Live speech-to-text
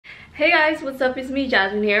Hey guys, what's up? It's me,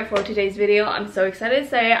 Jasmine here for today's video. I'm so excited to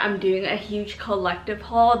say I'm doing a huge collective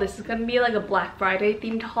haul. This is gonna be like a Black Friday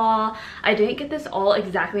themed haul. I didn't get this all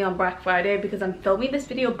exactly on Black Friday because I'm filming this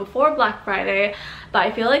video before Black Friday, but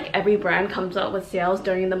I feel like every brand comes out with sales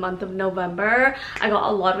during the month of November. I got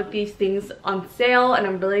a lot of these things on sale and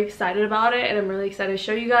I'm really excited about it, and I'm really excited to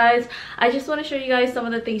show you guys. I just want to show you guys some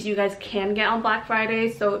of the things you guys can get on Black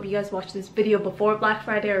Friday, so if you guys watch this video before Black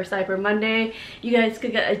Friday or Cyber Monday, you guys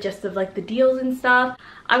could get a gist of like the deals and stuff.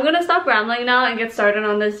 I'm gonna stop rambling now and get started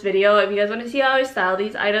on this video. If you guys want to see how I style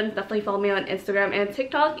these items, definitely follow me on Instagram and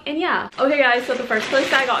TikTok, and yeah. Okay guys, so the first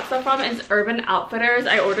place I got stuff from is Urban Outfitters.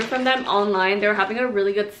 I ordered from them online. They were having a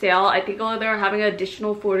really good sale. I think they're having an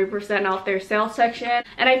additional 40% off their sale section,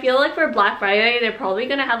 and I feel like for Black Friday they're probably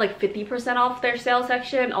gonna have like 50% off their sale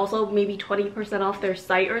section, also maybe 20% off their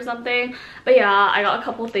site or something. But yeah, I got a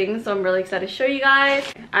couple things, so I'm really excited to show you guys.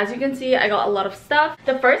 As you can see, I got a lot of stuff.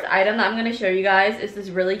 The first item that I'm gonna show you guys is this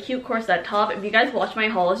really cute corset top. If you guys watch my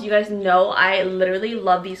hauls, you guys know I literally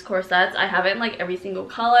love these corsets. I have it in like every single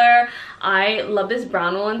color. I love this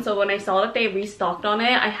brown one, so when I saw that they restocked on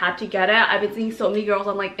it, I had to get it. I've been seeing so many girls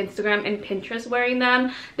on like Instagram and Pinterest wearing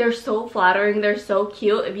them. They're so flattering, they're so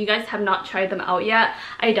cute. If you guys have not tried them out yet,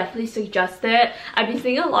 I definitely suggest it. I've been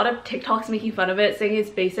seeing a lot of TikToks making fun of it, saying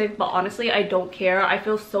it's basic, but honestly I don't care. I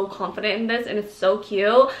feel so confident in this and it's so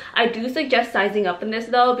cute. I do suggest sizing up in this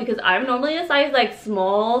though, because I'm normally a size like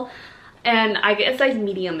small and I get a size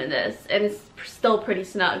medium in this, and it's still pretty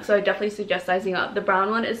snug, so I definitely suggest sizing up. The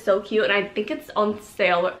brown one is so cute and I think it's on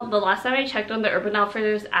sale. The last time I checked on the Urban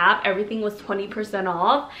Outfitters app, everything was 20%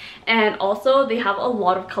 off, and also they have a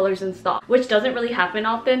lot of colors in stock, which doesn't really happen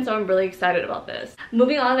often, so I'm really excited about this.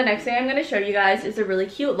 Moving on, the next thing I'm going to show you guys is a really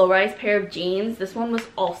cute low-rise pair of jeans. This one was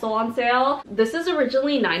also on sale. This is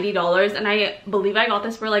originally $90 and I believe I got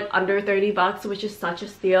this for like under 30 bucks, which is such a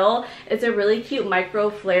steal. It's a really cute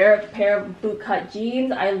micro flare pair of bootcut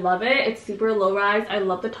jeans. I love it. It's super low rise. I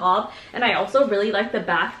love the top, and I also really like the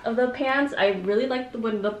back of the pants. I really like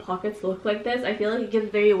when the pockets look like this. I feel like it gives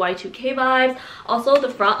very Y2K vibes. Also the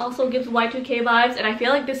front also gives Y2K vibes, and I feel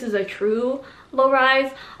like this is a true low rise.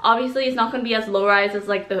 Obviously it's not going to be as low rise as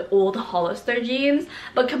like the old Hollister jeans,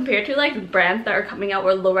 but compared to like brands that are coming out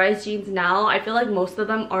with low rise jeans now, I feel like most of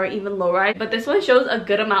them aren't even low rise, but this one shows a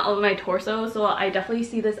good amount of my torso, so I definitely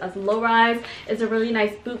see this as low rise. It's a really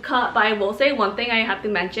nice boot cut, but I will say one thing I have to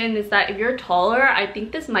mention is that if you're taller, I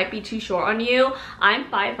think this might be too short on you. I'm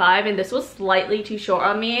 5'5" and this was slightly too short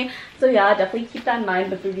on me, so yeah, definitely keep that in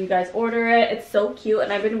mind before you guys order it. It's so cute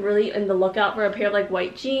and I've been really in the lookout for a pair of like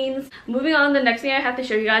white jeans. Moving on, the next thing I have to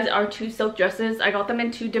show you guys are two silk dresses. I got them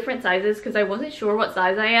in two different sizes because I wasn't sure what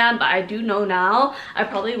size I am, but I do know now. I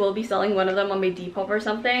probably will be selling one of them on my Depop or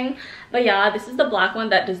something. But yeah, this is the black one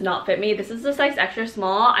that does not fit me. This is the size extra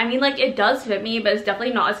small. I mean, like, it does fit me, but it's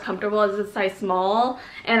definitely not as comfortable as a size small,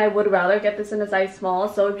 and I would rather get this in a size small.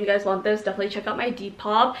 So if you guys want this, definitely check out my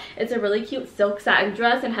Depop. It's a really cute silk satin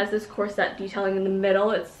dress and has this corset detailing in the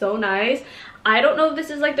middle. It's so nice. I don't know if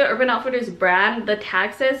this is like the Urban Outfitters brand. The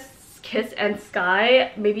tag says Kiss and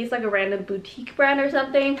Sky. Maybe it's like a random boutique brand or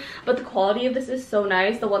something, but the quality of this is so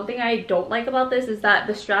nice. The one thing I don't like about this is that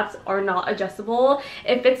the straps are not adjustable.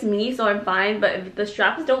 It fits me, so I'm fine, but if the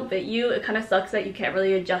straps don't fit you, it kind of sucks that you can't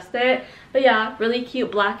really adjust it. But yeah, really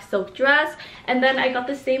cute black silk dress. And then I got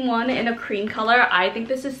the same one in a cream color. I think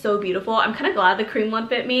this is so beautiful. I'm kind of glad the cream one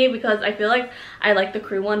fit me because I feel like I like the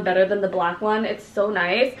cream one better than the black one. It's so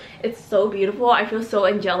nice. It's so beautiful. I feel so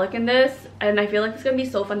angelic in this, and I feel like it's gonna be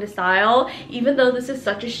so fun to style. Even though this is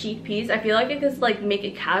such a chic piece, I feel like I could like make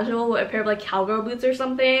it casual with a pair of like cowgirl boots or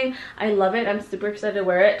something. I love it. I'm super excited to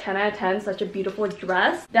wear it. 10 out of 10. Such a beautiful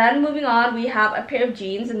dress. Then moving on, we have a pair of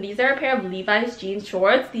jeans, and these are a pair of Levi's jeans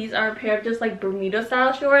shorts. These are a pair of just like Bermuda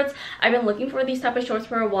style shorts. I've been looking for these type of shorts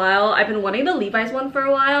for a while. I've been wanting the Levi's one for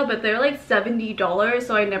a while, but they're like $70,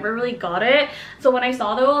 so I never really got it. So when I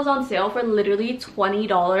saw that it was on sale for literally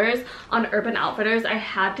 $20 on Urban Outfitters, I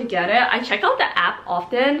had to get it. I check out the app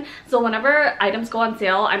often, so whenever items go on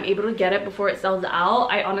sale, I'm able to get it before it sells out.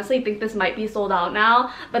 I honestly think this might be sold out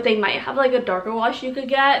now, but they might have like a darker wash you could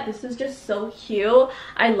get. This is just so cute.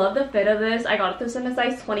 I love the fit of this. I got this in a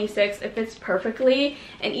size 26. It fits perfectly,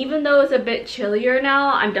 and even though it's a bit chillier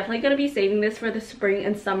now, I'm definitely going to be saving this for the spring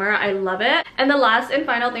and summer. I love it. And the last and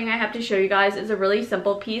final thing I have to show you guys is a really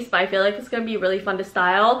simple piece, but I feel like it's going to be really fun to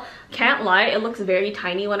style. Can't lie, it looks very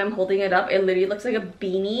tiny when I'm holding it up. It literally looks like a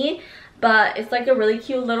beanie, but it's like a really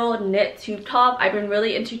cute little knit tube top. I've been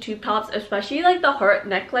really into tube tops, especially like the heart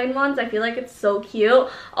neckline ones. I feel like it's so cute.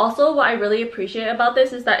 Also, what I really appreciate about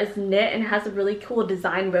this is that it's knit and has a really cool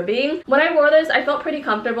design ribbing. When I wore this, I felt pretty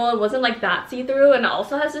comfortable. It wasn't like that see-through, and it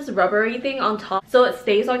also has this rubbery thing on top, so it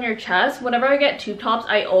stays on your chest. Whenever I get tube tops,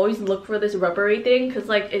 I always look for this rubbery thing because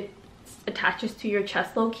like it attaches to your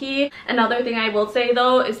chest low-key. Another thing I will say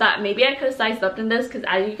though is that maybe I could have sized up in this, because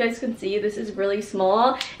as you guys can see, this is really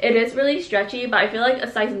small. It is really stretchy, but I feel like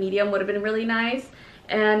a size medium would have been really nice.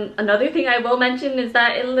 And another thing I will mention is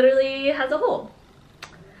that it literally has a hole.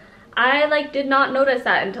 I like did not notice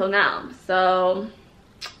that until now, so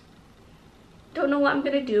don't know what I'm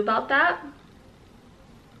gonna do about that.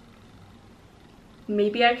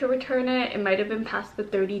 Maybe I could return it. It might have been past the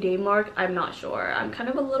 30-day mark. I'm not sure. I'm kind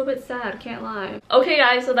of a little bit sad, can't lie. Okay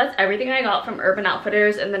guys, so that's everything I got from Urban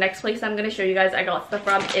Outfitters, and the next place I'm going to show you guys I got stuff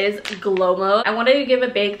from is GlowMode. I wanted to give a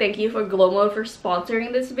big thank you for GlowMode for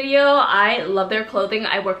sponsoring this video. I love their clothing.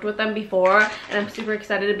 I worked with them before, and I'm super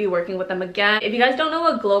excited to be working with them again. If you guys don't know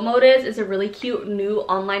what GlowMode is, it's a really cute new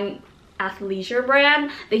online athleisure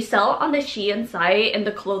brand. They sell on the SHEIN site, and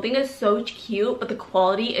the clothing is so cute, but the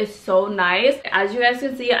quality is so nice. As you guys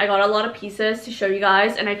can see, I got a lot of pieces to show you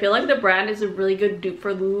guys, and I feel like the brand is a really good dupe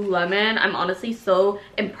for Lululemon. I'm honestly so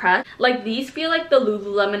impressed. Like, these feel like the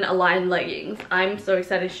Lululemon aligned leggings. I'm so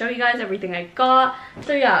excited to show you guys everything I got.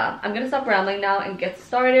 So yeah, I'm gonna stop rambling now and get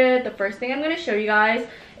started. The first thing I'm gonna show you guys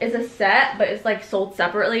is a set, but it's like sold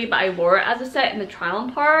separately, but I wore it as a set in the try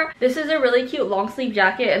on part. This is a really cute long sleeve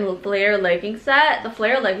jacket and flare legging set. The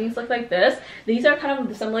flare leggings look like this. These are kind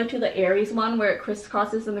of similar to the Aries one where it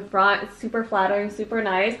crisscrosses in the front. It's super flattering, super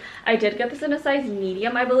nice. I did get this in a size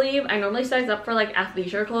medium, I believe. I normally size up for like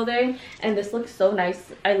athleisure clothing, and this looks so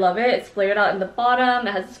nice. I love it. It's flared out in the bottom.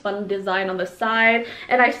 It has this fun design on the side,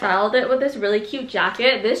 and I styled it with this really cute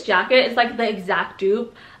jacket. This jacket is like the exact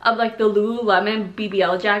dupe of like the Lululemon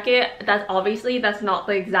BBL jacket. That's not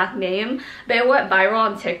the exact name, but it went viral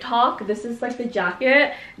on TikTok. This is like the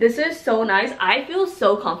jacket. This is so nice. I feel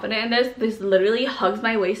so confident in this. This literally hugs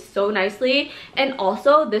my waist so nicely, and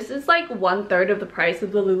also this is like 1/3 of the price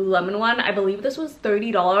of the Lululemon one. I believe this was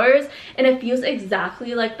 $30, and it feels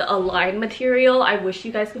exactly like the Align material. I wish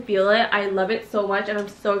you guys could feel it. I love it so much, and I'm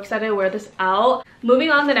so excited to wear this out.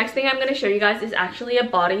 Moving on, the next thing I'm going to show you guys is actually a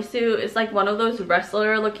bodysuit. It's like one of those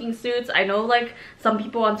wrestler looking suits. I know like some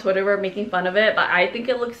people on Twitter were making fun of it, but I think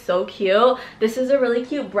it looks so cute. This is a really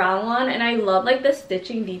cute brown one, and I love like the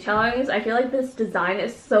stitching detailing. I feel like this design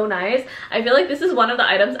is so nice. I feel like this is one of the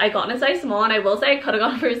items I got in a size small, and I will say I could have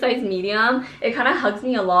gone for a size medium. It kind of hugs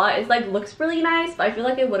me a lot. It's like looks really nice, but I feel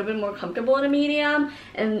like it would have been more comfortable in a medium,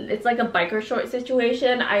 and it's like a biker short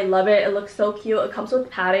situation. I love it. It looks so cute. It comes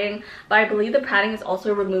with padding, but I believe the padding is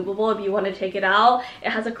also removable if you want to take it out. It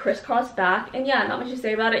has a crisscross back, and yeah, not much to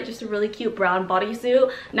say about it. Just a really cute brown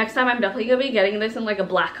bodysuit. Next time I'm definitely gonna be getting this in like a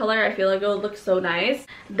black color. I feel like it would look so nice.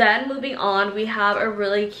 Then moving on, we have a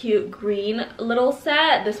really cute green little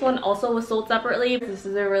set. This one also was sold separately. This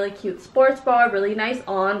is a really cute sports bra, really nice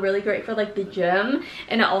on, really great for like the gym,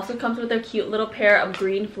 and it also comes with a cute little pair of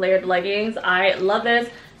green flared leggings. I love this.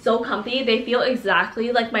 So comfy. They feel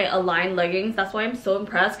exactly like my Align leggings. That's why I'm so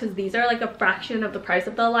impressed, because these are like a fraction of the price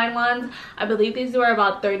of the Align ones. I believe these were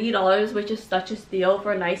about $30, which is such a steal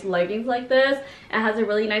for nice leggings like this. It has a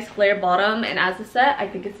really nice flare bottom, and as a set, I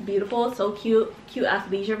think it's beautiful. So cute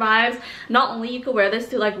athleisure vibes. Not only you could wear this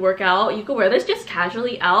to like work out, you could wear this just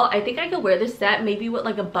casually out. I think I could wear this set maybe with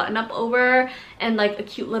like a button up over and like a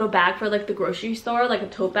cute little bag for like the grocery store, like a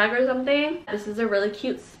tote bag or something. This is a really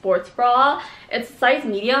cute sports bra. It's size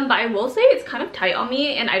medium, but I will say it's kind of tight on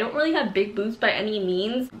me, and I don't really have big boobs by any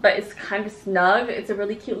means, but it's kind of snug. It's a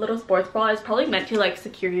really cute little sports bra. It's probably meant to like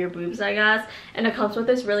secure your boobs, I guess, and it comes with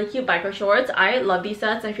this really cute biker shorts. I love these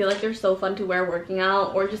sets. I feel like they're so fun to wear working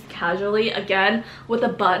out or just casually, again with a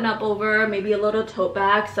button up over, maybe a little tote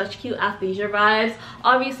bag. Such cute athleisure vibes.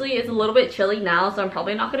 Obviously it's a little bit chilly now, so I'm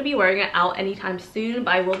probably not going to be wearing it out anytime soon,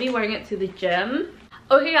 but I will be wearing it to the gym.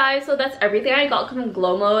 Okay guys, so that's everything I got from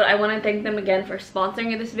GlowMode. I want to thank them again for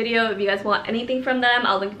sponsoring this video. If you guys want anything from them,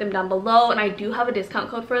 I'll link them down below, and I do have a discount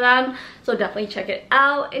code for them, so definitely check it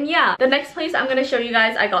out. And yeah, the next place I'm going to show you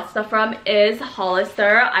guys I got stuff from is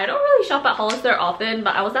Hollister. I don't really shop at Hollister often,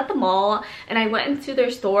 but I was at the mall and I went into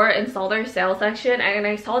their store and saw their sale section, and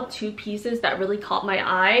I saw two pieces that really caught my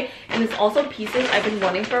eye, and it's also pieces I've been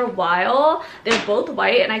wanting for a while. They're both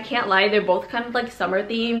white, and I can't lie, they're both kind of like summer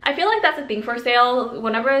themed. I feel like that's a thing for sale.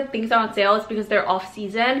 Whenever things are on sale, it's because they're off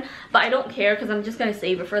season, but I don't care because I'm just gonna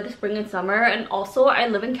save it for the spring and summer. And also I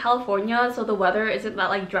live in California, so the weather isn't that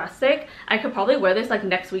like drastic. I could probably wear this like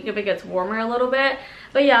next week if it gets warmer a little bit,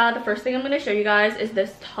 But yeah, the first thing I'm going to show you guys is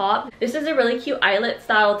this top. This is a really cute eyelet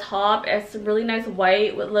style top. It's really nice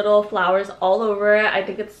white with little flowers all over it. I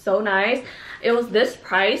think it's so nice. It was this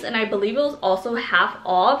price, and I believe it was also half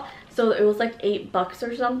off. So it was like $8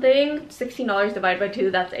 or something. $16 divided by 2,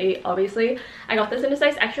 that's 8 obviously. I got this in a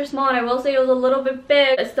size extra small, and I will say it was a little bit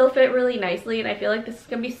big. It still fit really nicely, and I feel like this is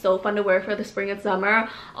gonna be so fun to wear for the spring and summer.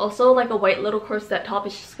 Also, like a white little corset top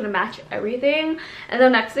is just gonna match everything. And the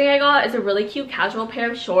next thing I got is a really cute casual pair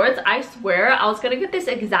of shorts. I swear I was gonna get this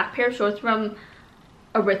exact pair of shorts from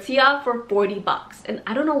Aritzia for $40, and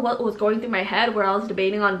I don't know what was going through my head where I was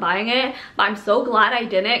debating on buying it, but I'm so glad I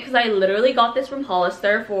didn't, because I literally got this from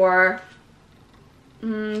Hollister for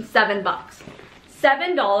 $7.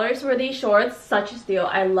 $7 for these shorts. Such a steal.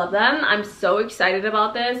 I love them. I'm so excited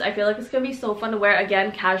about this. I feel like it's gonna be so fun to wear,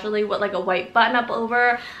 again, casually with like a white button up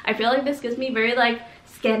over. I feel like this gives me very like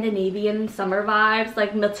Scandinavian summer vibes,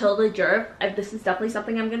 like Matilda Jerp. This is definitely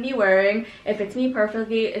something I'm gonna be wearing. It fits me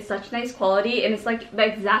perfectly. It's such nice quality, and it's like the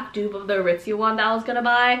exact dupe of the Aritzia one that I was gonna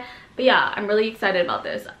buy. But yeah, I'm really excited about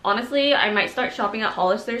this. Honestly, I might start shopping at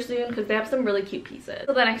Hollister soon because they have some really cute pieces.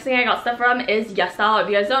 So the next thing I got stuff from is YesStyle. If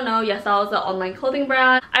you guys don't know, YesStyle is an online clothing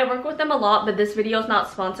brand. I work with them a lot, but this video is not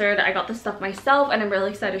sponsored. I got this stuff myself, and I'm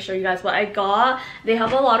really excited to show you guys what I got. They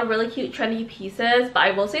have a lot of really cute trendy pieces, but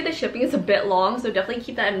I will say the shipping is a bit long, so definitely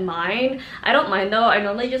keep that in mind. I don't mind though. I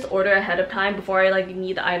normally just order ahead of time before I like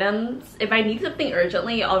need the items. If I need something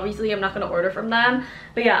urgently, obviously I'm not going to order from them.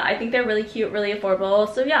 But yeah, I think they're really cute, really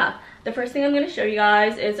affordable. So yeah, the first thing I'm going to show you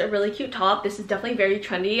guys is a really cute top. This is definitely very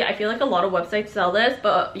trendy. I feel like a lot of websites sell this,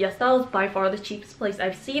 but YesStyle is by far the cheapest place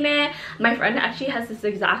I've seen it. My friend actually has this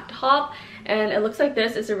exact top, and it looks like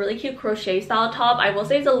this. It's a really cute crochet style top. I will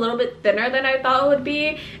say it's a little bit thinner than I thought it would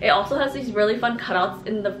be. It also has these really fun cutouts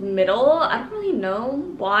in the middle. I don't really know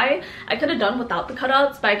why. I could have done without the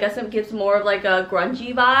cutouts, but I guess it gives more of like a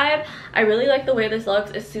grungy vibe. I really like the way this looks.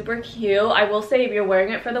 It's super cute. I will say if you're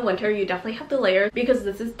wearing it for the winter, you definitely have to layer, because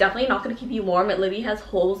this is definitely not going to keep you warm. It literally has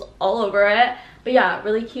holes all over it. But yeah,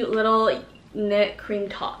 really cute little knit cream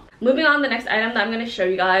top. Moving on, the next item that I'm going to show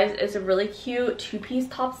you guys is a really cute two-piece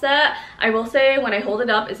top set. I will say when I hold it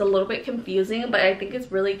up, it's a little bit confusing, but I think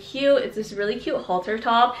it's really cute. It's this really cute halter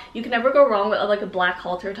top. You can never go wrong with like a black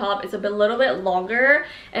halter top. It's a little bit longer,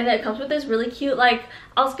 and then it comes with this really cute, like,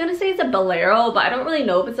 I was gonna say it's a bolero, but I don't really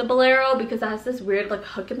know if it's a bolero because it has this weird like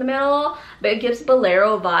hook in the middle, but it gives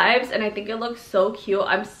bolero vibes, and I think it looks so cute.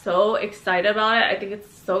 I'm so excited about it. I think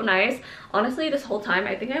it's so nice. Honestly, this whole time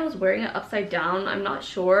I think I was wearing it upside down. I'm not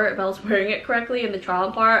sure if I was wearing it correctly in the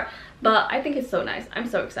trial part, but I think it's so nice. I'm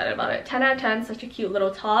so excited about it. 10 out of 10. Such a cute little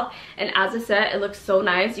top, and as a set it looks so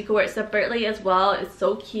nice. You can wear it separately as well. It's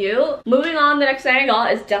so cute. Moving on, the next thing I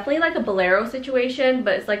got is definitely like a bolero situation,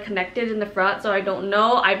 but it's like connected in the front, so I don't know.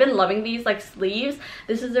 I've been loving these like sleeves.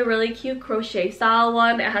 This is a really cute crochet style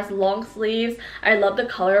one. It has long sleeves. I love the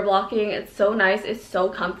color blocking. It's so nice. It's so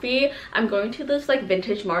comfy. I'm going to this like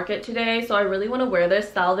vintage market today, so I really want to wear this,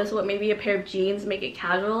 style this with maybe a pair of jeans, make it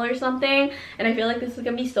casual or something, and I feel like this is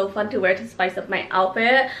gonna be so fun to wear to spice up my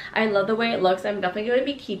outfit. I love the way it looks. I'm definitely going to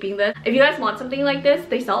be keeping this. If you guys want something like this,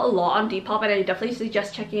 they sell a lot on Depop, and I definitely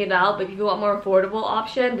suggest checking it out. But if you want more affordable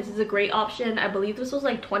option, this is a great option. I believe this was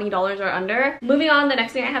like $20 or under. Moving on, the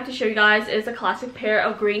next thing I have to show you guys is a classic pair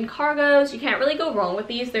of green cargos. You can't really go wrong with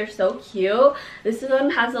these. They're so cute. This one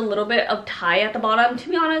has a little bit of tie at the bottom. To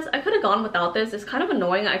be honest, I could have gone without this. It's kind of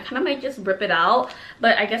annoying. I kind of might just rip it out,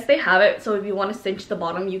 but I guess they have it, so if you want to cinch the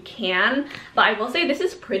bottom you can. But I will say this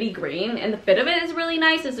is pretty green, and the fit of it is really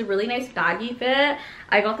nice. It's a really nice baggy fit.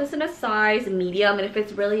 I got this in a size medium, and it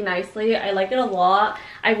fits really nicely. I like it a lot.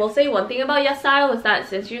 I will say one thing about YesStyle is that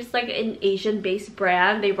since you're just like an Asian based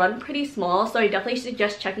brand, they run pretty small, so I definitely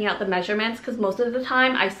suggest checking out the measurements, because most of the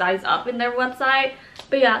time I size up in their website.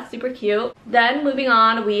 But yeah, super cute. Then moving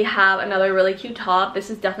on, we have another really cute top. This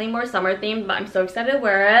is definitely more summer themed, but I'm so excited to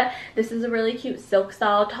wear it. This is a really cute silk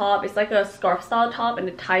style top. It's like a scarf style top, and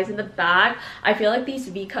it ties in the back. I feel like these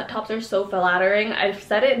V-cut tops are so flattering. I've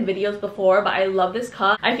said it in videos before, but I love this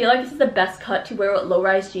cut. I feel like this is the best cut to wear with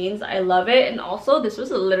low-rise jeans. I love it. And also this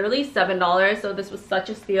was literally $7, so this was such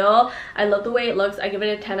a steal. I love the way it looks. I give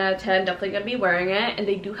it a 10 out of 10. Definitely gonna be wearing it, and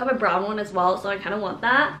they do have a brown one as well, so I kind of want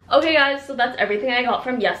that. Okay guys, so that's everything I got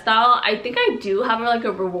from YesStyle. I think I do have like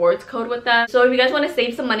a rewards code with them, so if you guys want to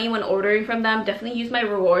save some money when ordering from them, definitely use my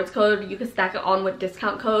rewards code. You can stack it on with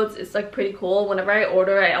discount codes. It's like pretty cool. Whenever I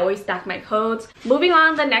order, I always stack my codes. Moving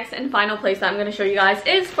on, the next and final place that I'm going to show you guys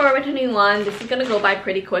is Forever 21. This is going to go by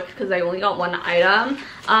pretty quick because I only got one item.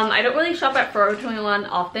 I don't really shop at Forever 21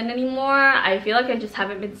 often anymore. I feel like I just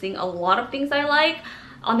haven't been seeing a lot of things I like.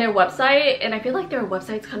 on their website, and I feel like their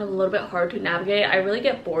website's kind of a little bit hard to navigate. I really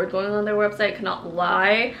get bored going on their website, cannot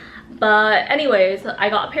lie. But anyways, I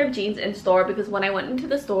got a pair of jeans in store because when I went into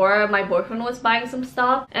the store, my boyfriend was buying some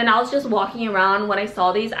stuff and I was just walking around. When I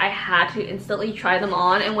saw these, I had to instantly try them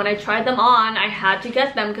on, and when I tried them on, I had to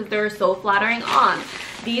get them because they were so flattering on.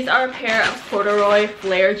 These are a pair of corduroy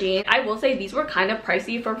flare jeans. I will say these were kind of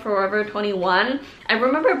pricey for Forever 21. I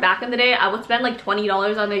remember back in the day I would spend like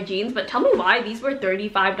 $20 on their jeans, but tell me why these were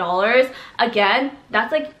 $35. Again,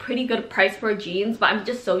 that's like pretty good price for jeans, but I'm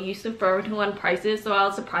just so used to Forever 21 prices, so I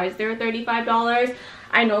was surprised they were $35.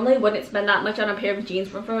 I normally wouldn't spend that much on a pair of jeans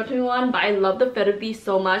from Forever 21, but I love the fit of these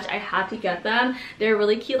so much. I had to get them. They're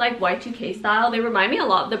really cute, like Y2K style. They remind me a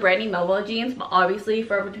lot of the Brandy Melville jeans, but obviously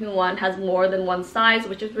Forever 21 has more than one size,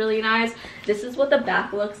 which is really nice. This is what the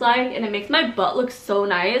back looks like, and it makes my butt look so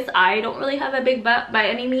nice. I don't really have a big butt by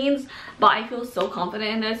any means, but I feel so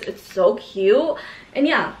confident in this. It's so cute. And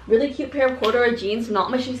yeah, really cute pair of corduroy jeans.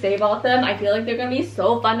 Not much to say about them. I feel like they're gonna be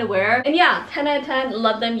so fun to wear. And yeah, 10 out of 10,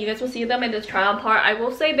 love them. You guys will see them in this try on part. I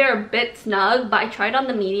will say they're a bit snug, but I tried on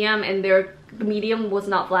the medium and the medium was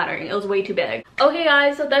not flattering. It was way too big. Okay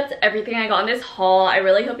guys, so that's everything I got in this haul. I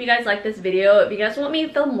really hope you guys like this video. If you guys want me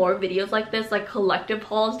to film more videos like this, like collective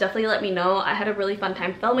hauls, definitely let me know. I had a really fun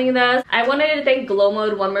time filming this. I wanted to thank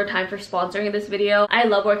GlowMode one more time for sponsoring this video. I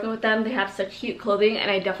love working with them. They have such cute clothing,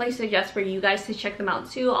 and I definitely suggest for you guys to check them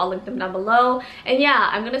out too. I'll link them down below. And yeah,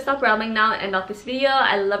 I'm gonna stop rambling now and end off this video.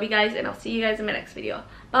 I love you guys, and I'll see you guys in my next video.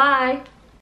 Bye!